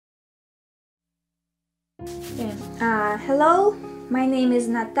Okay. Hello, my name is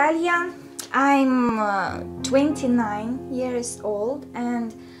Natalia. I'm 29 years old,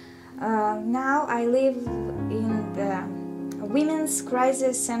 and now I live in the Women's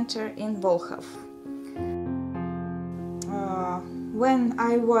Crisis Center in Volkhov. When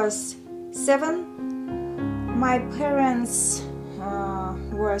I was 7, my parents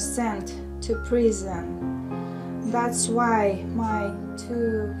were sent to prison. That's why my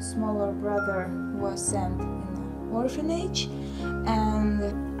two smaller brother was sent in an orphanage,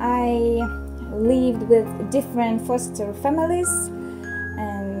 and I lived with different foster families,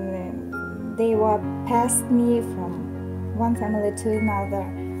 and they were passed me from one family to another.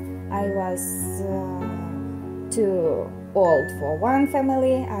 I was too old for one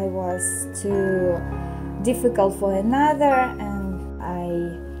family, I was too difficult for another, and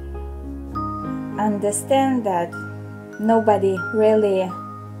I understand that nobody really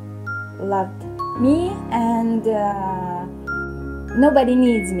loved me, and nobody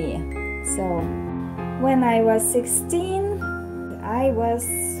needs me. So when I was 16, I was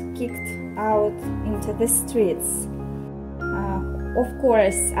kicked out into the streets. Of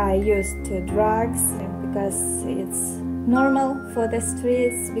course, I used drugs because it's normal for the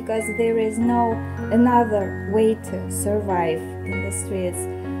streets, because there is no another way to survive in the streets.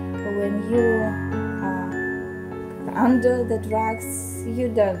 When you are under the drugs, you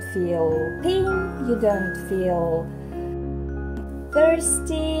don't feel pain, you don't feel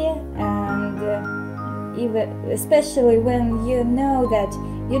thirsty, and even especially when you know that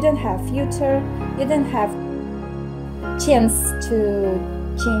you don't have future, you don't have chance to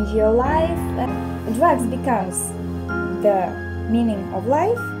change your life, drugs becomes the meaning of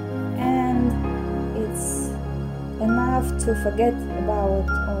life, and it's enough to forget about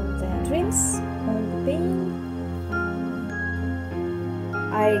all the dreams, all the pain.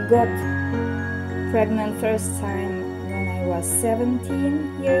 I got pregnant first time when I was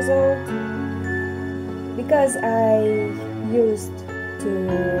 17 years old. Because I used to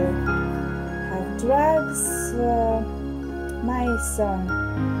have drugs, my son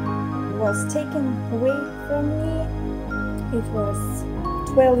was taken away from me. It was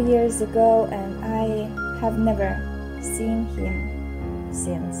 12 years ago, and I have never seen him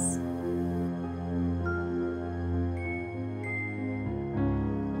since.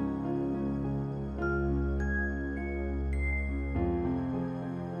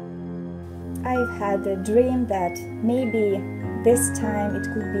 I've had a dream that maybe this time it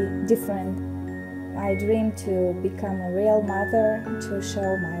could be different. I dreamed to become a real mother, to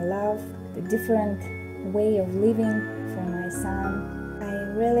show my love, a different way of living for my son.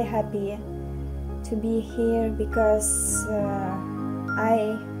 I'm really happy to be here because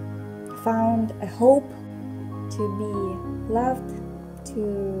I found a hope to be loved,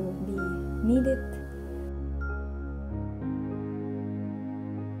 to be needed.